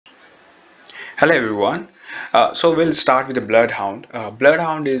Hello everyone. So we'll start with the Bloodhound.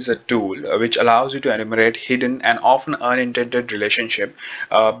 Bloodhound is a tool which allows you to enumerate hidden and often unintended relationship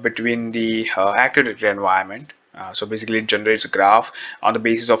between the Active Directory environment. So basically, it generates a graph on the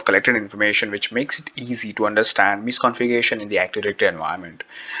basis of collected information, which makes it easy to understand misconfiguration in the Active Directory environment.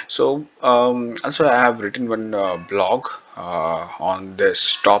 So also, I have written one blog on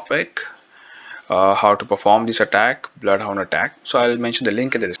this topic. How to perform this attack, Bloodhound attack. So I'll mention the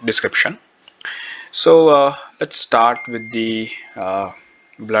link in the description. So let's start with the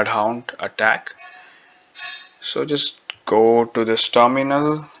Bloodhound attack. So just go to this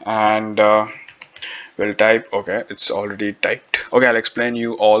terminal and we'll type. Okay, it's already typed. Okay, I'll explain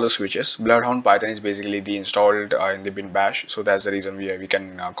you all the switches. Bloodhound Python is basically the installed in the bin bash, so that's the reason we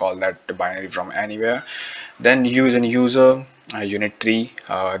can call that the binary from anywhere. Then use and user unit 3.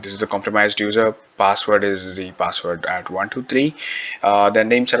 This is the compromised user. Password is the password at 123. The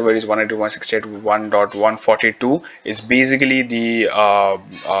name server is 192.168.1.142. Is basically the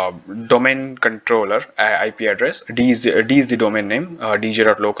domain controller IP address. D is the domain name,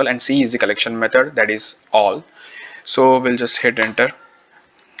 dj.local, and C is the collection method, that is all. So we'll just hit enter.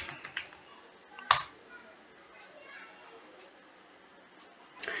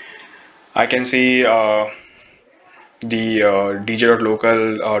 I can see the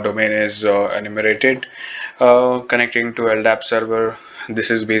dj.local domain is enumerated, connecting to LDAP server.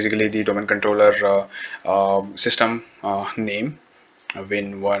 This is basically the domain controller system name,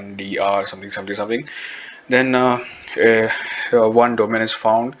 win1dr something something something. Then one domain is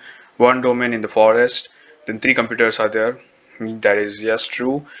found, one domain in the forest. Then three computers are there. That is yes,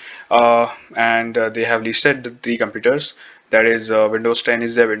 true. And they have listed the three computers. That is Windows 10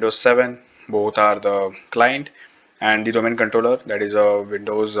 is there, Windows 7. Both are the client, and the domain controller, that is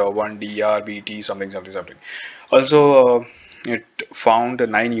Windows 1 DRBT something something something. Also, it found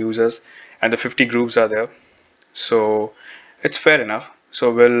 9 users and the 50 groups are there. So it's fair enough.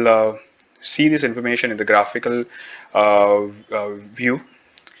 So we'll see this information in the graphical view.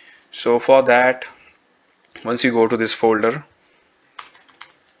 So for that, once you go to this folder,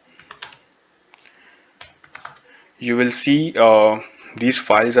 you will see these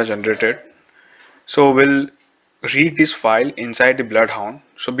files are generated. So we'll read this file inside the Bloodhound.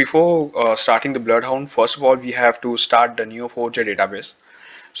 So before starting the Bloodhound, first of all, we have to start the Neo4j database.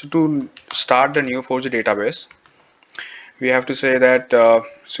 So to start the Neo4j database, we have to say that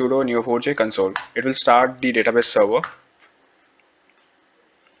sudo neo4j console. It will start the database server.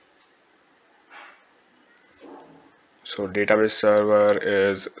 So database server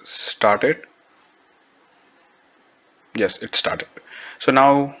is started. Yes, it started. So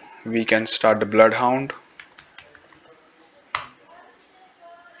now we can start the Bloodhound,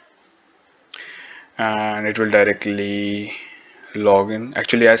 and it will directly log in.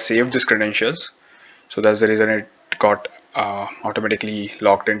 Actually, I saved these credentials, so that's the reason it got automatically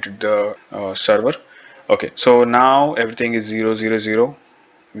logged into the server. Okay, so now everything is 000.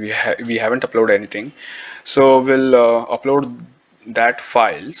 We haven't uploaded anything, so we'll upload that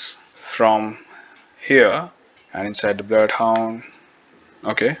files from here and inside the Bloodhound.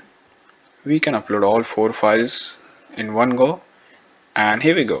 Okay, we can upload all 4 files in one go, and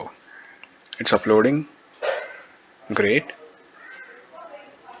here we go. It's uploading. Great.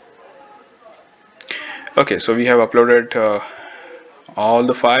 Okay, so we have uploaded all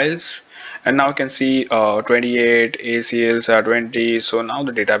the files, and now you can see 28 ACLs are 20. So now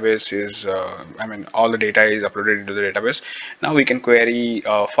the database is all the data is uploaded into the database. Now we can query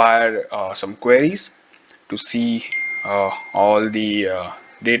fire some queries to see all the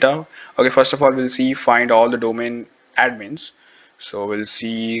data. Okay, first of all, we'll see find all the domain admins. So we'll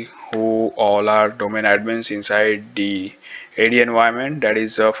see who all are domain admins inside the AD environment. That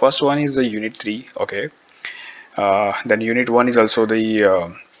is first one is the unit 3. Okay, then unit 1 is also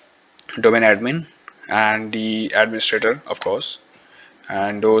the domain admin and the administrator, of course,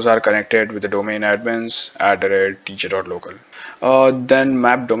 and those are connected with the domain admins @teacher.local. Then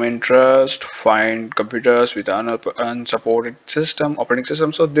map domain trust, find computers with unsupported system operating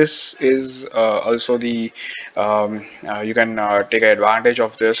system. So this is also the you can take advantage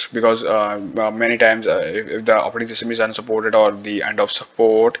of this, because many times if the operating system is unsupported or the end of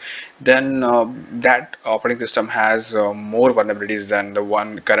support, then that operating system has more vulnerabilities than the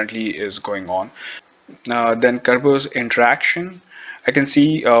one currently is going on. Then Kerberos interaction. I can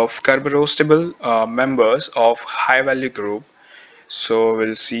see Kerberostable members of high value group. So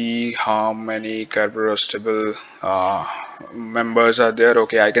we'll see how many Kerberostable members are there.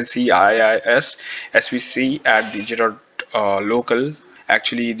 Okay, I can see IIS SVC at digital local.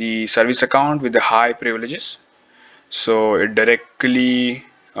 Actually, the service account with the high privileges. So it directly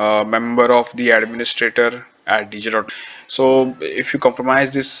member of the administrator at dj. So if you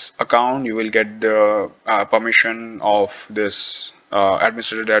compromise this account, you will get the permission of this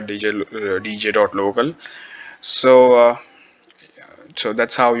administrator at dj.local. So so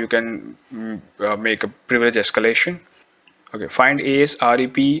that's how you can make a privilege escalation. Okay, find AS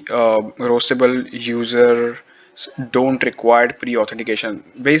REP roastable user don't require pre-authentication.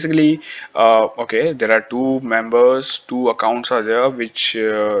 Basically, okay, there are two members, two accounts are there which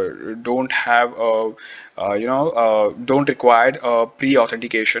don't have don't require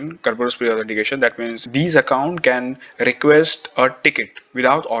pre-authentication, Kerberos pre-authentication. That means these account can request a ticket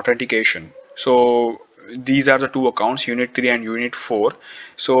without authentication. So these are the two accounts, unit 3 and unit 4.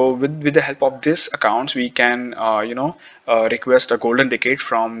 So with the help of this accounts, we can request a golden ticket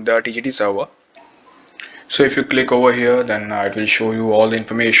from the TGT server. So if you click over here, then it will show you all the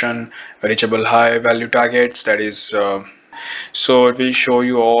information, reachable high value targets, that is so it will show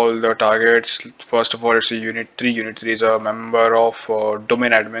you all the targets. First of all, it's a unit 3. Unit 3 is a member of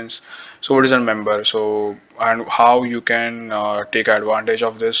domain admins. So what is a member? So and how you can take advantage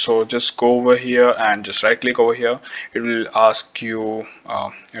of this. So just go over here and just right click over here. It will ask you,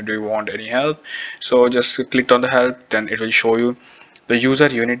 do you want any help? So just click on the help, then it will show you the user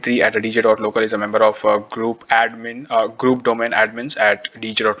unit 3 at a dj.local is a member of group domain admins at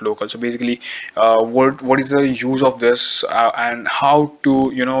dj.local. So basically, what is the use of this and how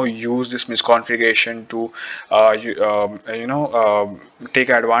to use this misconfiguration to take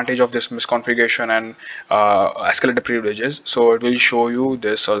advantage of this misconfiguration and escalate the privileges. So it will show you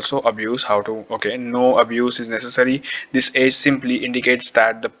this also abuse, how to, okay, no abuse is necessary. This age simply indicates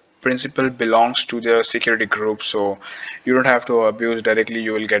that the principal belongs to the security group, so you don't have to abuse directly,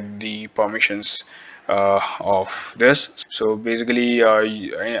 you will get the permissions of this. So basically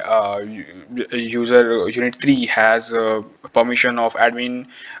user unit 3 has permission of admin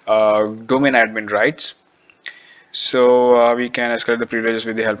domain admin rights. So we can escalate the privileges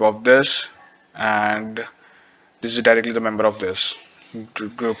with the help of this, and this is directly the member of this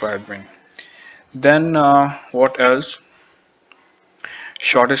group admin. Then what else?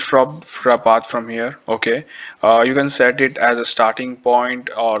 Shortest path from here. Okay, you can set it as a starting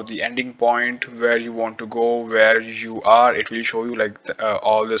point or the ending point where you want to go, where you are. It will show you like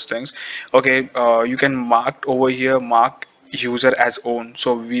all these things. Okay, you can mark over here, mark user as own.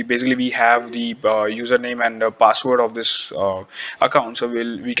 So we have the username and the password of this account, so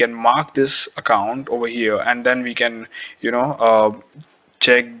we can mark this account over here, and then we can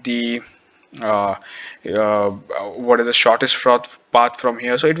check the uh, what is the shortest path from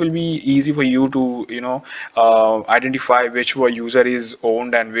here. So it will be easy for you to identify which user is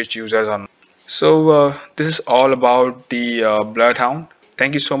owned and which users are not. So this is all about the Bloodhound.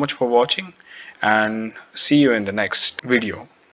 Thank you so much for watching, and see you in the next video.